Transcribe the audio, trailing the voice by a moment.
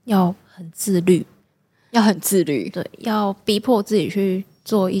要很自律，要很自律，对，要逼迫自己去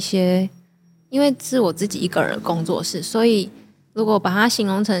做一些，因为是我自己一个人的工作室，所以如果把它形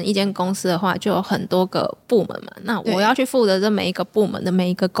容成一间公司的话，就有很多个部门嘛，那我要去负责这每一个部门的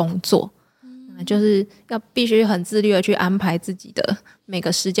每一个工作，就是要必须很自律的去安排自己的每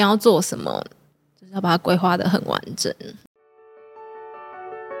个时间要做什么，就是要把它规划得很完整。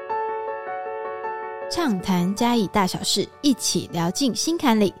畅谈嘉义大小事，一起聊进心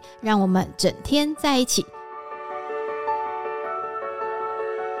坎里，让我们整天在一起。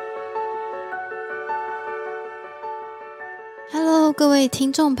Hello， 各位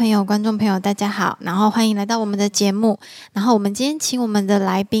听众朋友、观众朋友，大家好，然后欢迎来到我们的节目。然后我们今天请我们的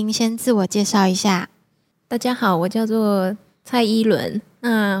来宾先自我介绍一下。大家好，我叫做蔡依伦，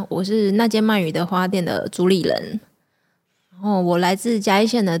那我是那间卖鱼的花店的主理人，然后我来自嘉义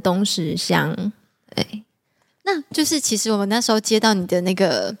县的东石乡。对，那就是其实我们那时候接到你的那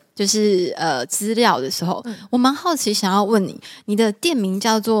个就是资料的时候，我蛮好奇想要问你，你的店名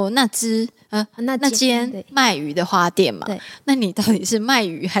叫做那间卖鱼的花店嘛？对，那你到底是卖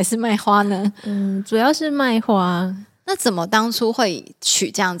鱼还是卖花呢？主要是卖花。那怎么当初会取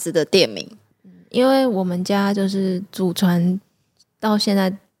这样子的店名？因为我们家就是祖传到现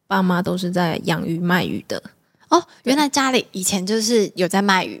在，爸妈都是在养鱼卖鱼的。哦，原来家里以前就是有在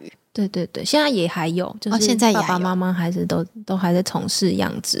卖鱼。对对对，现在也还有，就是爸爸妈妈还是都还在从事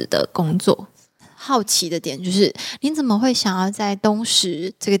养殖的工作。好奇的点就是，您怎么会想要在东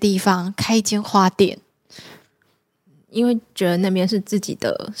石这个地方开一间花店？因为觉得那边是自己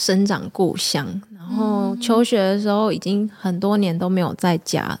的生长故乡，然后求学的时候已经很多年都没有在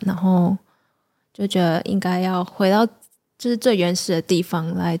家，然后就觉得应该要回到就是最原始的地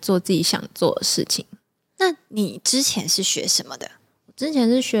方来做自己想做的事情。那你之前是学什么的？之前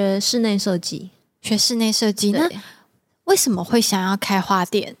是学室内设计。学室内设计，那为什么会想要开花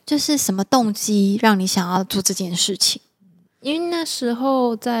店？就是什么动机让你想要做这件事情？因为那时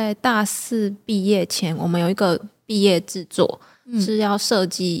候在大四毕业前，我们有一个毕业制作，是要设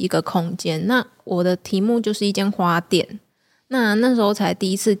计一个空间。那我的题目就是一间花店。那时候才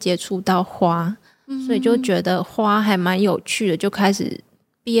第一次接触到花，所以就觉得花还蛮有趣的，就开始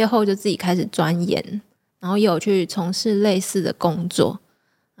毕业后就自己开始钻研。然后也有去从事类似的工作，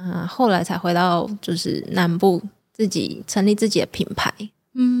后来才回到就是南部自己成立自己的品牌。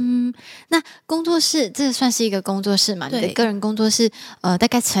那工作室这算是一个工作室嘛？你的个人工作室大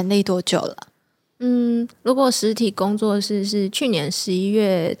概成立多久了？如果实体工作室是去年11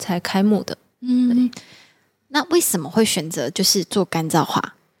月才开幕的。那为什么会选择就是做干燥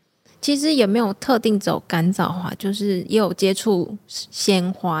花？其实也没有特定走干燥花，就是也有接触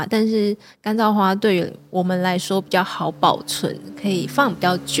鲜花，但是干燥花对于我们来说比较好保存，可以放比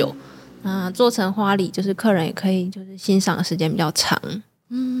较久。做成花礼，就是客人也可以就是欣赏的时间比较长。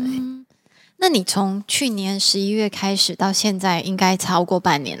那你从去年11月开始到现在，应该超过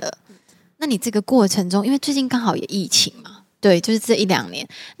半年了。那你这个过程中，因为最近刚好也疫情嘛，对，就是这1-2年。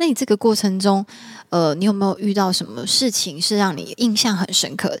那你这个过程中，你有没有遇到什么事情是让你印象很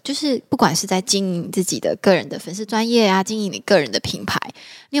深刻的？就是不管是在经营自己的个人的粉丝专业啊，经营你个人的品牌，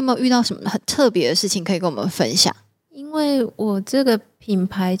你有没有遇到什么很特别的事情可以跟我们分享？因为我这个品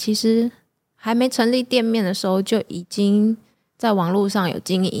牌其实还没成立店面的时候，就已经在网络上有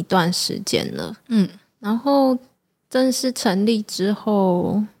经营一段时间了。然后正式成立之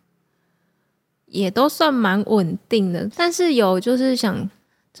后，也都算蛮稳定的，但是有就是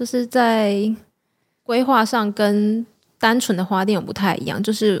就是在规划上跟单纯的花店有不太一样，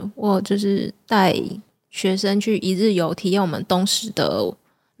就是我就是带学生去一日游体验我们东石的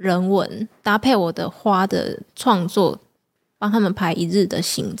人文，搭配我的花的创作，帮他们排一日的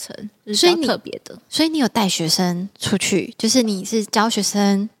行程，就是比较特别的。所以你有带学生出去，就是你是教学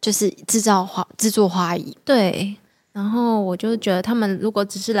生就是制作花艺？对。然后我就觉得他们如果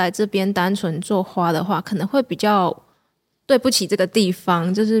只是来这边单纯做花的话，可能会比较对不起这个地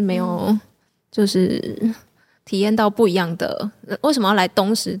方，就是没有就是体验到不一样的。为什么要来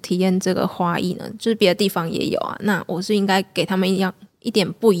东石体验这个花艺呢？就是别的地方也有啊，那我是应该给他们一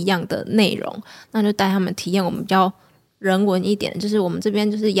点不一样的内容，那就带他们体验我们比较人文一点，就是我们这边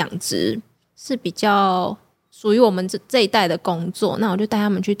就是养殖是比较属于我们这一代的工作，那我就带他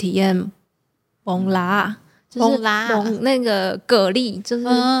们去体验蒙拉，就是那个蛤蜊，就是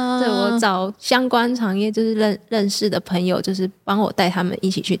对我找相关行业就是认识的朋友，就是帮我带他们一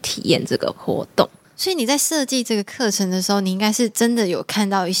起去体验这个活动。所以你在设计这个课程的时候，你应该是真的有看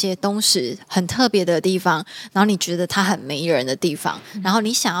到一些东石很特别的地方，然后你觉得它很迷人的地方，然后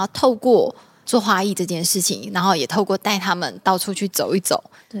你想要透过做花艺这件事情，然后也透过带他们到处去走一走，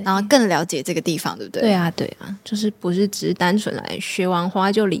然后更了解这个地方，对不对？对啊对啊，就是不是只是单纯来学完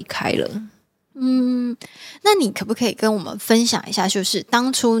花就离开了。那你可不可以跟我们分享一下，就是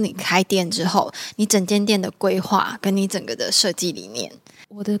当初你开店之后，你整间店的规划跟你整个的设计理念？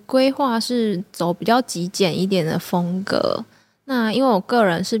我的规划是走比较极简一点的风格，那因为我个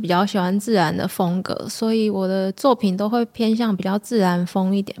人是比较喜欢自然的风格，所以我的作品都会偏向比较自然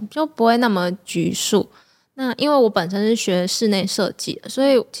风一点，就不会那么拘束。那因为我本身是学室内设计的，所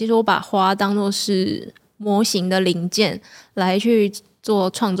以其实我把花当作是模型的零件来去做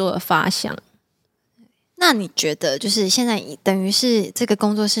创作的发想。那你觉得就是现在等于是这个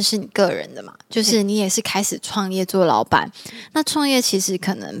工作室是你个人的嘛，就是你也是开始创业做老板，那创业其实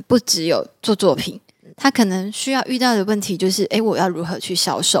可能不只有做作品，他可能需要遇到的问题就是我要如何去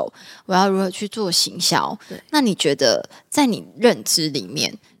销售，我要如何去做行销。那你觉得在你认知里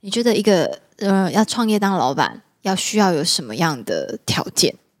面，你觉得一个要创业当老板要需要有什么样的条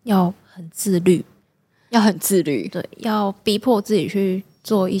件？要很自律，要很自律，对，要逼迫自己去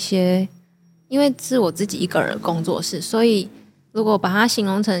做一些，因为是我自己一个人工作室，所以如果把它形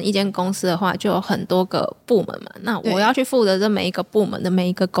容成一间公司的话，就有很多个部门嘛，那我要去负责这每一个部门的每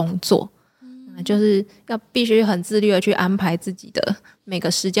一个工作，那就是要必须很自律的去安排自己的每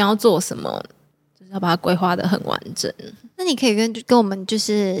个时间要做什么，就是要把它规划得很完整。那你可以跟我们就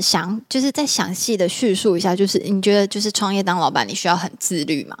是再详细的叙述一下，就是你觉得就是创业当老板你需要很自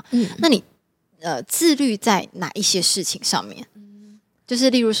律嘛？那你自律在哪一些事情上面？就是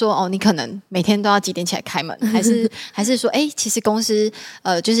例如说你可能每天都要几点起来开门，还是说其实公司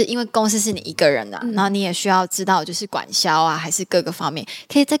就是因为公司是你一个人的，然后你也需要知道就是管销啊，还是各个方面，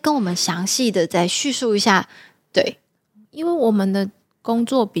可以再跟我们详细的再叙述一下。对，因为我们的工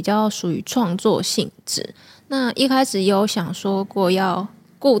作比较属于创作性质，那一开始也有想说过要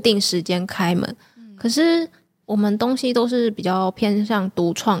固定时间开门，可是我们东西都是比较偏向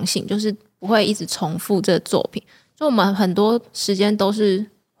独创性，就是不会一直重复这个作品，所以我们很多时间都是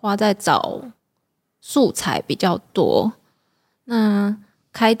花在找素材比较多，那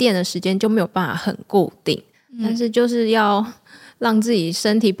开店的时间就没有办法很固定，但是就是要让自己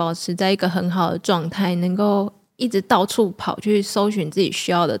身体保持在一个很好的状态，能够一直到处跑去搜寻自己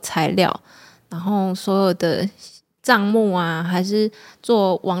需要的材料，然后所有的账目啊，还是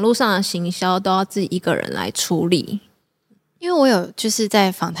做网络上的行销都要自己一个人来处理。因为我有就是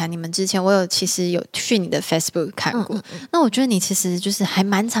在访谈你们之前，我其实有去你的 Facebook 看过，那我觉得你其实就是还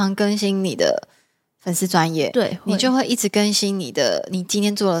蛮常更新你的粉丝专页，对，你就会一直更新你今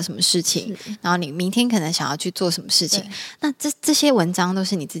天做了什么事情，然后你明天可能想要去做什么事情。那这些文章都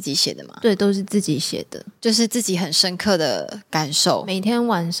是你自己写的吗？对，都是自己写的，就是自己很深刻的感受。每天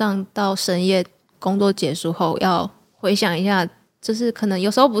晚上到深夜工作结束后，要回想一下，就是可能有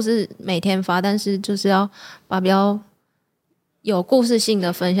时候不是每天发，但是就是要把比较有故事性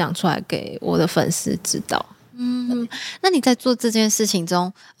的分享出来给我的粉丝知道。那你在做这件事情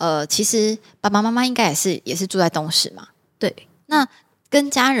中，其实爸爸妈妈应该也是住在东石嘛？对。那跟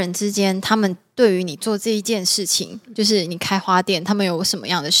家人之间，他们对于你做这一件事情，就是你开花店，他们有什么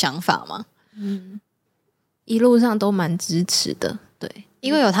样的想法吗？一路上都蛮支持的，对，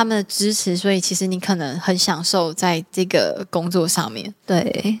因为有他们的支持，所以其实你可能很享受在这个工作上面。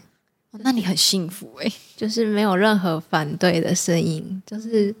对。那你很幸福就是没有任何反对的声音，就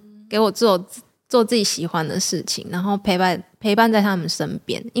是给我做自己喜欢的事情，然后陪伴在他们身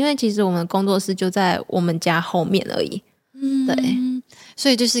边。因为其实我们的工作室就在我们家后面而已，对，所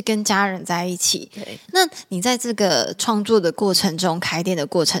以就是跟家人在一起。对，那你在这个创作的过程中，开店的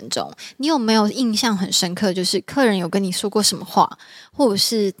过程中，你有没有印象很深刻？就是客人有跟你说过什么话，或者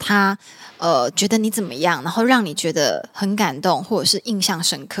是他觉得你怎么样，然后让你觉得很感动，或者是印象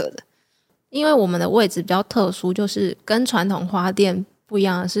深刻的？因为我们的位置比较特殊，就是跟传统花店不一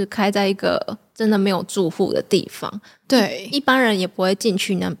样的是开在一个真的没有住户的地方，对，一般人也不会进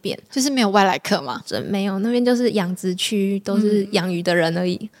去那边，就是没有外来客嘛，真没有，那边就是养殖区，都是养鱼的人而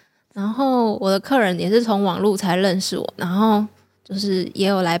已。然后我的客人也是从网络才认识我，然后就是也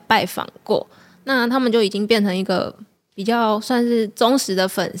有来拜访过，那他们就已经变成一个比较算是忠实的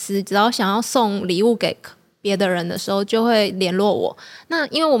粉丝，只要想要送礼物给别的人的时候就会联络我。那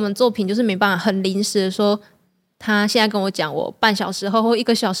因为我们作品就是没办法很临时的说他现在跟我讲我半小时后或1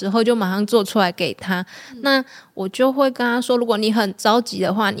个小时后就马上做出来给他，那我就会跟他说，如果你很着急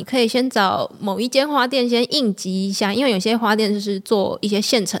的话，你可以先找某一间花店先应急一下，因为有些花店就是做一些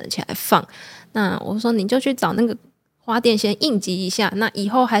现成的起来放，那我说你就去找那个花店先应急一下，那以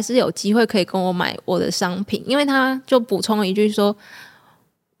后还是有机会可以跟我买我的商品。因为他就补充了一句说，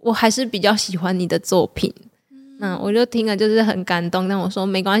我还是比较喜欢你的作品，那我就听了就是很感动，但我说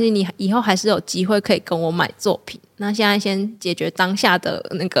没关系，你以后还是有机会可以跟我买作品，那现在先解决当下的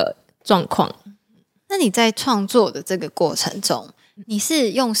那个状况。那你在创作的这个过程中，你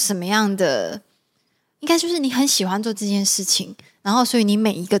是用什么样的，应该就是你很喜欢做这件事情，然后所以你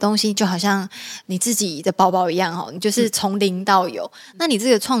每一个东西就好像你自己的包包一样你就是从零到有。那你这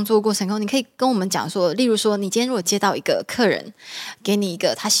个创作过程中，你可以跟我们讲说，例如说你今天如果接到一个客人给你一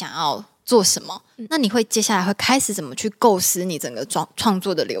个他想要做什么，那你会接下来会开始怎么去构思你整个创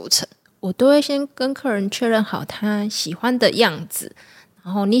作的流程？我都会先跟客人确认好他喜欢的样子，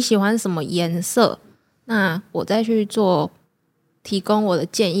然后你喜欢什么颜色，那我再去提供我的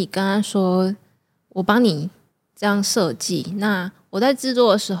建议，跟他说我帮你这样设计。那我在制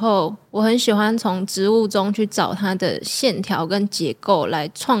作的时候，我很喜欢从植物中去找它的线条跟结构来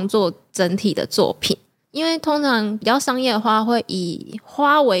创作整体的作品。因为通常比较商业的花会以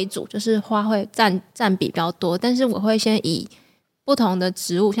花为主，就是花会占比比较多，但是我会先以不同的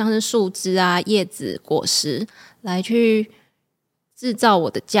植物，像是树枝啊、叶子、果实来去制造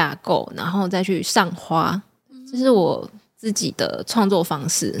我的架构，然后再去上花，这是我自己的创作方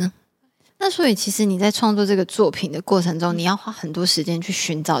式。那所以其实你在创作这个作品的过程中，你要花很多时间去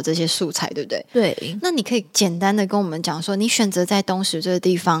寻找这些素材，对不对？对。那你可以简单的跟我们讲说，你选择在东石这个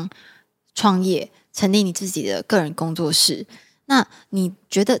地方创业，成立你自己的个人工作室，那你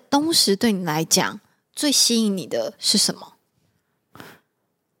觉得东石对你来讲最吸引你的是什么？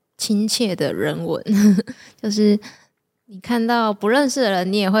亲切的人文就是你看到不认识的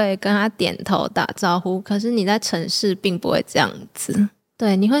人，你也会跟他点头打招呼，可是你在城市并不会这样子。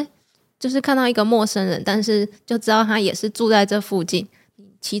对，你会就是看到一个陌生人，但是就知道他也是住在这附近，你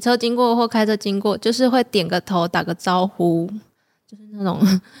骑车经过或开车经过，就是会点个头打个招呼，就是那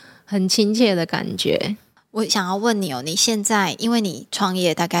种很亲切的感觉。我想要问你你现在因为你创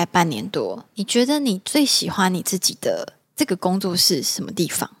业大概半年多，你觉得你最喜欢你自己的这个工作室什么地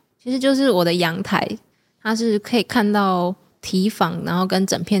方？其实就是我的阳台，它是可以看到堤防，然后跟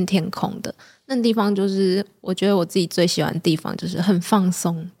整片天空的。那地方就是我觉得我自己最喜欢的地方，就是很放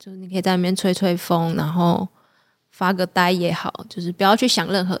松，就是你可以在那边吹吹风，然后发个呆也好，就是不要去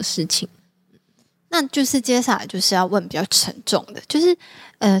想任何事情。那就是接下来就是要问比较沉重的，就是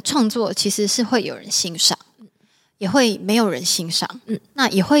创作其实是会有人欣赏，也会没有人欣赏，那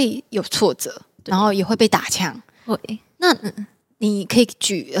也会有挫折，然后也会被打枪。会。那你可以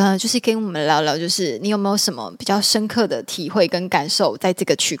就是跟我们聊聊，就是你有没有什么比较深刻的体会跟感受在这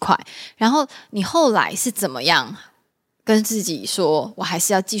个区块？然后你后来是怎么样跟自己说，我还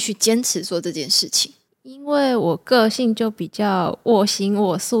是要继续坚持做这件事情？因为我个性就比较我行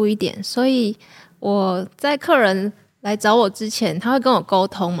我素一点，所以我在客人来找我之前，他会跟我沟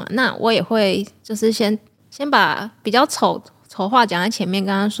通嘛，那我也会就是先把比较丑话讲在前面，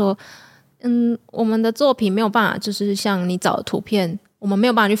跟他说我们的作品没有办法就是像你找的图片，我们没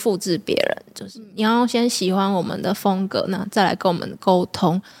有办法去复制别人，就是你要先喜欢我们的风格，那再来跟我们沟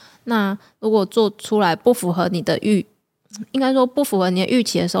通。那如果做出来不符合你的应该说不符合你的预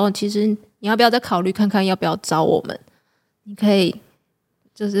期的时候，其实你要不要再考虑看看要不要找我们？你可以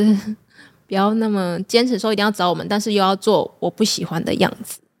就是不要那么坚持说一定要找我们，但是又要做我不喜欢的样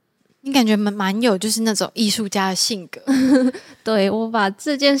子。你感觉蛮有就是那种艺术家的性格。对，我把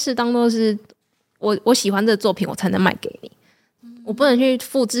这件事当作是我喜欢这个作品，我才能卖给你。我不能去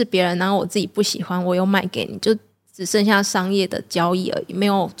复制别人，然后我自己不喜欢，我又卖给你，就只剩下商业的交易而已，没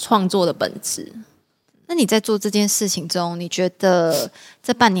有创作的本质。那你在做这件事情中，你觉得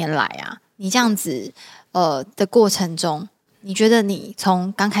这半年来啊，你这样子的过程中，你觉得你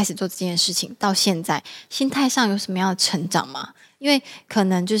从刚开始做这件事情到现在，心态上有什么样的成长吗？因为可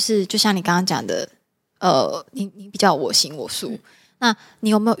能就像你刚刚讲的，你比较我行我素，那你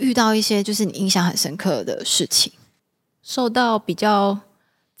有没有遇到一些就是你印象很深刻的事情？受到比较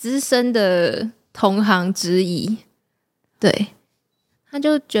资深的同行质疑，对，他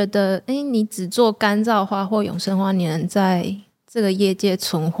就觉得你只做干燥花或永生花，你能在这个业界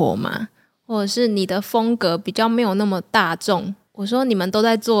存活吗？或者是你的风格比较没有那么大众。我说你们都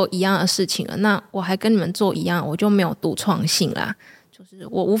在做一样的事情了，那我还跟你们做一样，我就没有独创性啦，就是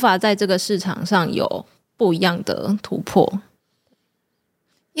我无法在这个市场上有不一样的突破。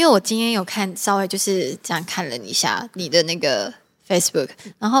因为我今天有稍微就是这样看了一下你的那个 Facebook，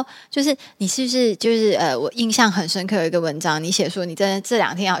 然后就是你是不是就是我印象很深刻有一个文章，你写说你在这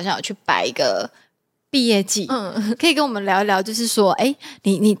2天好像有去摆一个毕业季，可以跟我们聊一聊，就是说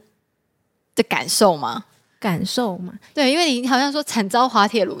你的感受吗？感受嘛，对，因为你好像说惨遭滑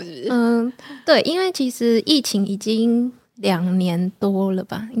铁卢，是不是？对，因为其实疫情已经2年多了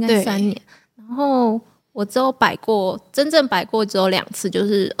吧，应该3年。然后我只有摆过，真正摆过只有2次，就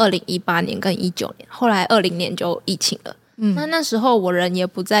是2018年跟19年，后来20年就疫情了。那时候我人也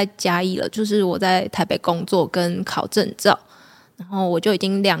不在嘉义了，就是我在台北工作跟考证照，然后我就已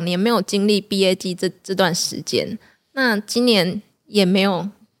经2年没有经历毕业季这段时间。那今年也没有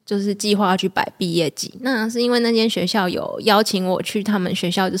就是计划要去摆毕业季，那是因为那间学校有邀请我去他们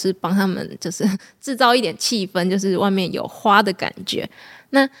学校，就是帮他们就是制造一点气氛，就是外面有花的感觉。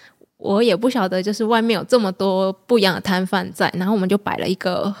那我也不晓得就是外面有这么多不一样的摊贩在，然后我们就摆了一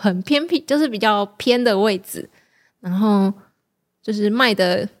个很偏僻，就是比较偏的位置，然后就是卖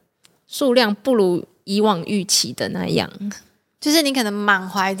的数量不如以往预期的那样。就是你可能满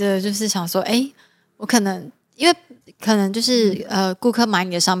怀着就是想说我可能因为可能就是顾客买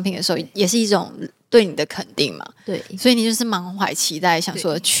你的商品的时候也是一种对你的肯定嘛，对，所以你就是满怀期待想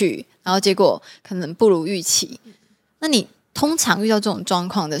说去，然后结果可能不如预期。那你通常遇到这种状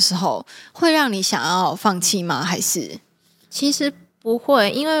况的时候会让你想要放弃吗？还是其实不会，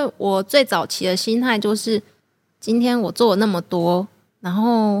因为我最早期的心态就是今天我做了那么多，然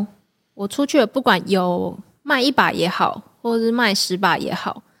后我出去了，不管有卖1把也好，或者是卖10把也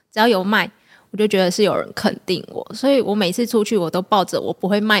好，只要有卖我就觉得是有人肯定我，所以我每次出去我都抱着我不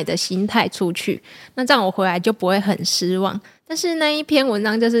会卖的心态出去，那这样我回来就不会很失望。但是那一篇文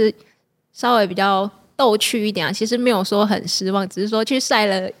章就是稍微比较逗趣一点啊，其实没有说很失望，只是说去晒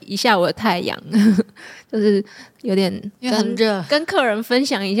了一下午的太阳就是有点因为很热，跟客人分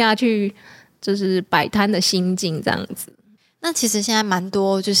享一下去就是摆摊的心境这样子。那其实现在蛮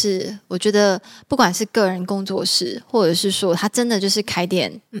多，就是我觉得不管是个人工作室，或者是说他真的就是开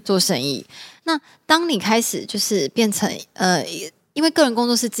店做生意，那当你开始就是变成因为个人工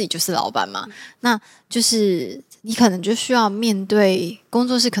作室自己就是老板嘛，那就是你可能就需要面对工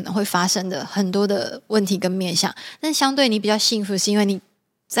作室可能会发生的很多的问题跟面向，但相对你比较幸福是因为你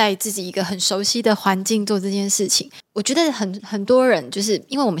在自己一个很熟悉的环境做这件事情。我觉得很多人就是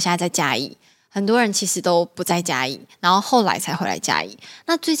因为我们现在在嘉义，很多人其实都不在嘉义，然后后来才回来嘉义。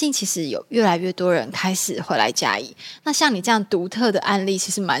那最近其实有越来越多人开始回来嘉义。那像你这样独特的案例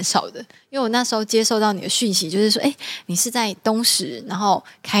其实蛮少的，因为我那时候接受到你的讯息，就是说，你是在东石，然后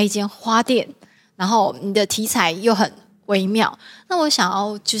开一间花店，然后你的题材又很微妙。那我想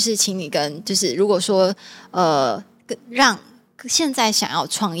要就是请你跟就是如果说让现在想要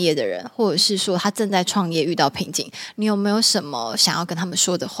创业的人，或者是说他正在创业遇到瓶颈，你有没有什么想要跟他们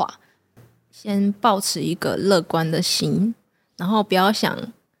说的话？先抱持一个乐观的心，然后不要想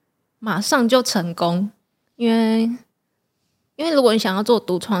马上就成功，因为如果你想要做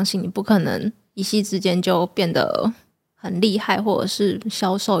独创性，你不可能一夕之间就变得很厉害，或者是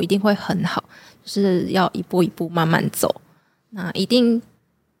销售一定会很好，就是要一步一步慢慢走。那一定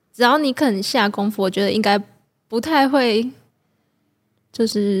只要你肯下功夫，我觉得应该不太会就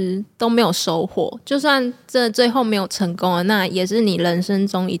是都没有收获，就算这最后没有成功了，那也是你人生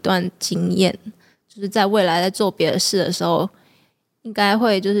中一段经验，就是在未来在做别的事的时候应该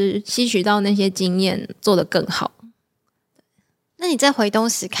会就是吸取到那些经验，做得更好。那你在回东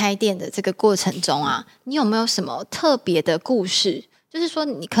石开店的这个过程中啊，你有没有什么特别的故事？就是说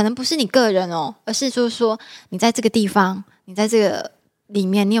你可能不是你个人哦，而是就是说你在这个地方，你在这个里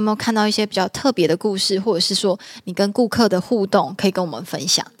面，你有没有看到一些比较特别的故事，或者是说你跟顾客的互动可以跟我们分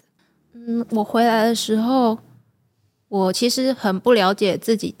享的？我回来的时候，我其实很不了解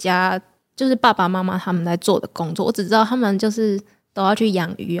自己家就是爸爸妈妈他们在做的工作，我只知道他们就是都要去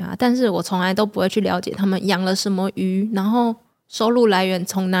养鱼啊，但是我从来都不会去了解他们养了什么鱼，然后收入来源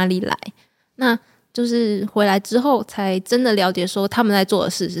从哪里来。那就是回来之后才真的了解说他们在做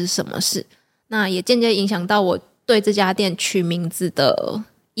的事是什么事，那也间接影响到我对这家店取名字的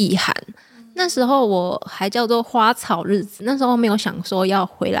意涵。那时候我还叫做花草日子，那时候没有想说要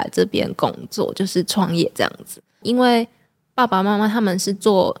回来这边工作，就是创业这样子。因为爸爸妈妈他们是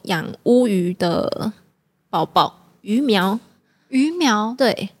做养乌鱼的宝宝鱼苗，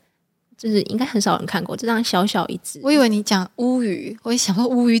对，就是应该很少人看过，这样小小一只。我以为你讲乌鱼，我也想说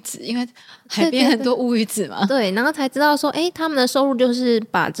乌鱼子，因为海边很多乌鱼子嘛。对，然后才知道说，他们的收入就是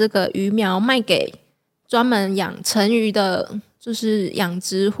把这个鱼苗卖给专门养成鱼的，就是养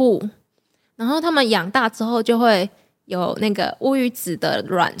殖户，然后他们养大之后就会有那个乌鱼子的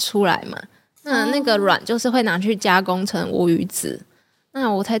卵出来嘛，那个卵就是会拿去加工成乌鱼子。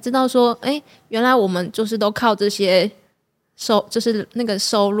那我才知道说，原来我们就是都靠这些就是那个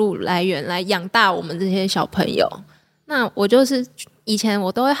收入来源来养大我们这些小朋友。那我就是以前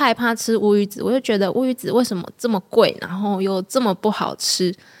我都会害怕吃乌鱼子，我就觉得乌鱼子为什么这么贵，然后又这么不好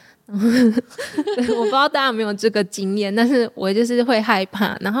吃。我不知道大家有没有这个经验，但是我就是会害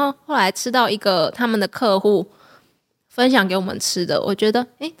怕。然后后来吃到一个他们的客户分享给我们吃的，我觉得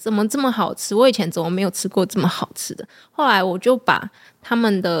怎么这么好吃，我以前怎么没有吃过这么好吃的。后来我就把他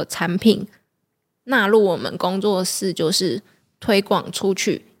们的产品纳入我们工作室，就是推广出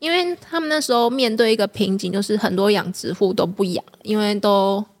去。因为他们那时候面对一个瓶颈，就是很多养殖户都不养，因为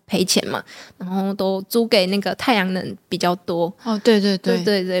都赔钱嘛，然后都租给那个太阳能比较多。对对对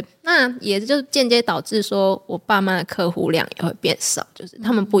对对对，那也就间接导致说我爸妈的客户量也会变少，就是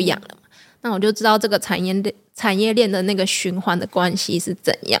他们不养了嘛。那我就知道这个产业链的那个循环的关系是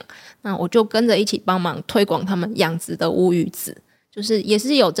怎样，那我就跟着一起帮忙推广他们养殖的乌鱼子，就是也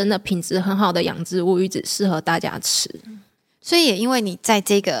是有真的品质很好的养殖乌鱼子适合大家吃。所以也因为你在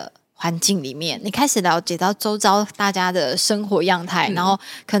这个环境里面，你开始了解到周遭大家的生活样态，然后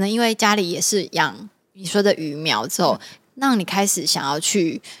可能因为家里也是养你说的鱼苗之后，让你开始想要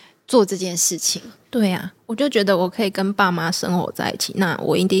去做这件事情。对啊，我就觉得我可以跟爸妈生活在一起，那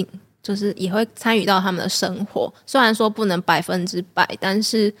我一定就是也会参与到他们的生活，虽然说不能100%，但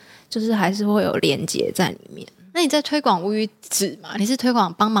是就是还是会有连结在里面。那你在推广乌鱼子吗？你是推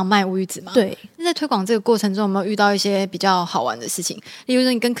广帮忙卖乌鱼子吗？对。那在推广这个过程中，有没有遇到一些比较好玩的事情？例如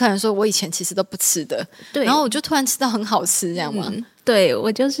说，你跟客人说，我以前其实都不吃的，对，然后我就突然吃到很好吃，这样吗？对，我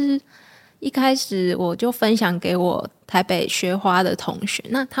就是一开始我就分享给我台北学花的同学，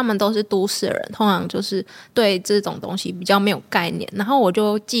那他们都是都市人，通常就是对这种东西比较没有概念，然后我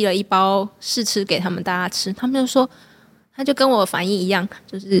就寄了一包试吃给他们大家吃，他们就说，他就跟我反应一样，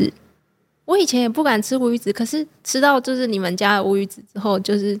就是我以前也不敢吃乌鱼子，可是吃到就是你们家的乌鱼子之后，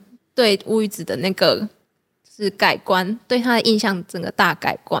就是对乌鱼子的那个就是改观，对他的印象整个大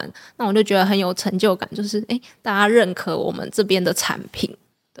改观，那我就觉得很有成就感，就是大家认可我们这边的产品。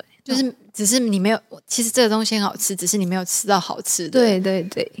对，就是只是你没有，其实这个东西很好吃，只是你没有吃到好吃的。对对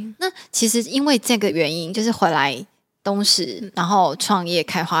对。那其实因为这个原因，就是回来东石，然后创业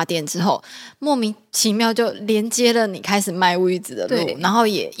开花店之后，莫名其妙就连接了你开始卖乌鱼子的路，然后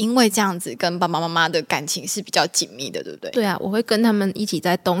也因为这样子跟爸爸妈妈的感情是比较紧密的，对不对？对啊，我会跟他们一起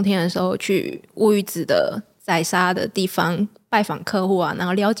在冬天的时候去乌鱼子的宰杀的地方拜访客户啊，然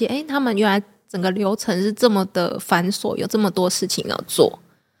后了解他们原来整个流程是这么的繁琐，有这么多事情要做。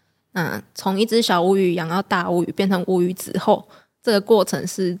那从一只小乌鱼养到大乌鱼变成乌鱼子后，这个过程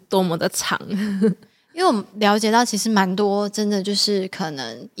是多么的长。因为我们了解到其实蛮多真的就是可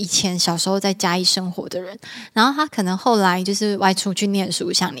能以前小时候在嘉义生活的人，然后他可能后来就是外出去念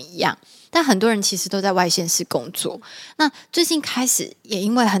书，像你一样，但很多人其实都在外县市工作。那最近开始也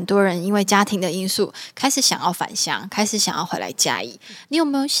因为很多人因为家庭的因素开始想要返乡，开始想要回来嘉义，你有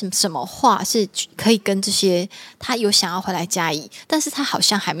没有什么话是可以跟这些他有想要回来嘉义但是他好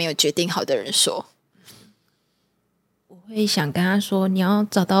像还没有决定好的人说？我会想跟他说，你要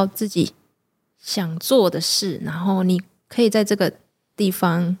找到自己想做的事，然后你可以在这个地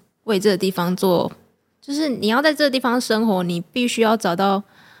方为这个地方做，就是你要在这个地方生活，你必须要找到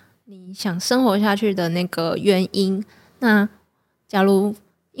你想生活下去的那个原因。那假如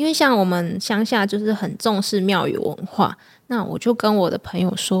因为像我们乡下就是很重视庙宇文化，那我就跟我的朋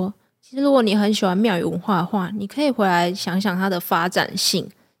友说，其实如果你很喜欢庙宇文化的话，你可以回来想想它的发展性，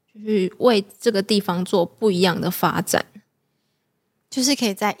就是为这个地方做不一样的发展，就是可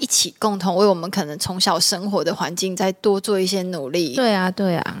以在一起共同为我们可能从小生活的环境再多做一些努力。对啊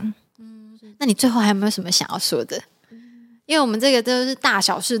对啊。那你最后还有没有什么想要说的？因为我们这个都是大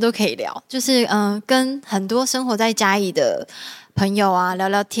小事都可以聊，就是跟很多生活在嘉义的朋友啊聊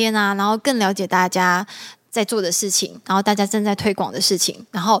聊天啊，然后更了解大家在做的事情，然后大家正在推广的事情，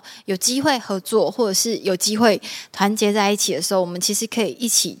然后有机会合作或者是有机会团结在一起的时候，我们其实可以一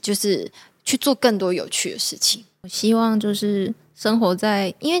起就是去做更多有趣的事情。我希望就是生活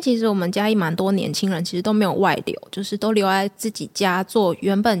在，因为其实我们嘉义蛮多年轻人其实都没有外流，就是都留在自己家做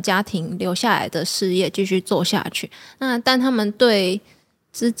原本家庭留下来的事业继续做下去。那但他们对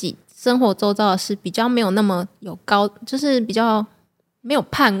自己生活周遭的事比较没有那么有高，就是比较没有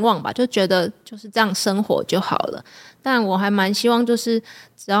盼望吧，就觉得就是这样生活就好了。但我还蛮希望就是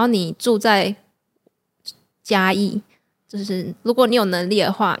只要你住在嘉义，就是如果你有能力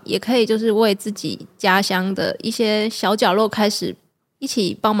的话，也可以就是为自己家乡的一些小角落开始一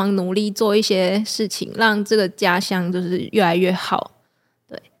起帮忙努力做一些事情，让这个家乡就是越来越好。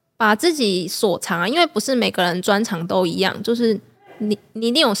对，把自己所长因为不是每个人专长都一样，就是你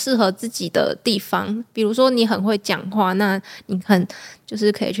一定有适合自己的地方，比如说你很会讲话，那你就是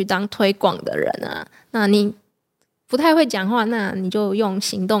可以去当推广的人啊。那你不太会讲话，那你就用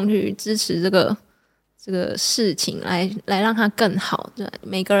行动去支持这个事情来让它更好。对，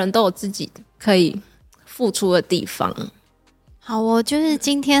每个人都有自己可以付出的地方。好哦，就是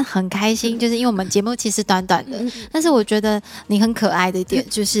今天很开心，就是因为我们节目其实短短的，但是我觉得你很可爱的一点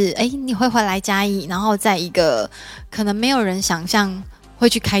就是，你会回来嘉义，然后在一个可能没有人想象会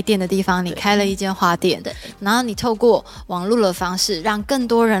去开店的地方，你开了一间花店，然后你透过网络的方式，让更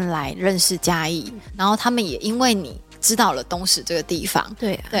多人来认识嘉义，然后他们也因为你知道了东石这个地方。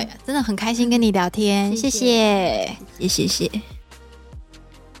对对，真的很开心跟你聊天，谢谢。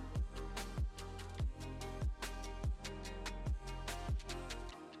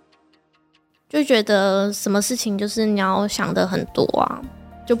就觉得什么事情就是你要想的很多啊，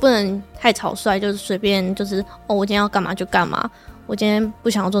就不能太草率，就是随便就是我今天要干嘛就干嘛，我今天不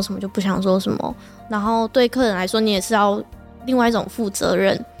想要做什么就不想做什么。然后对客人来说，你也是要另外一种负责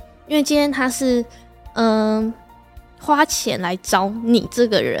任，因为今天他是花钱来找你这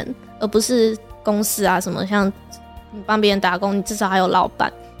个人，而不是公司啊什么，像你帮别人打工，你至少还有老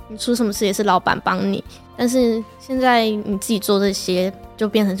板，你出什么事也是老板帮你。但是现在你自己做这些，就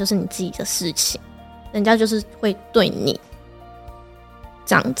变成就是你自己的事情，人家就是会对你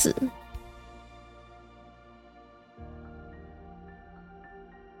这样子。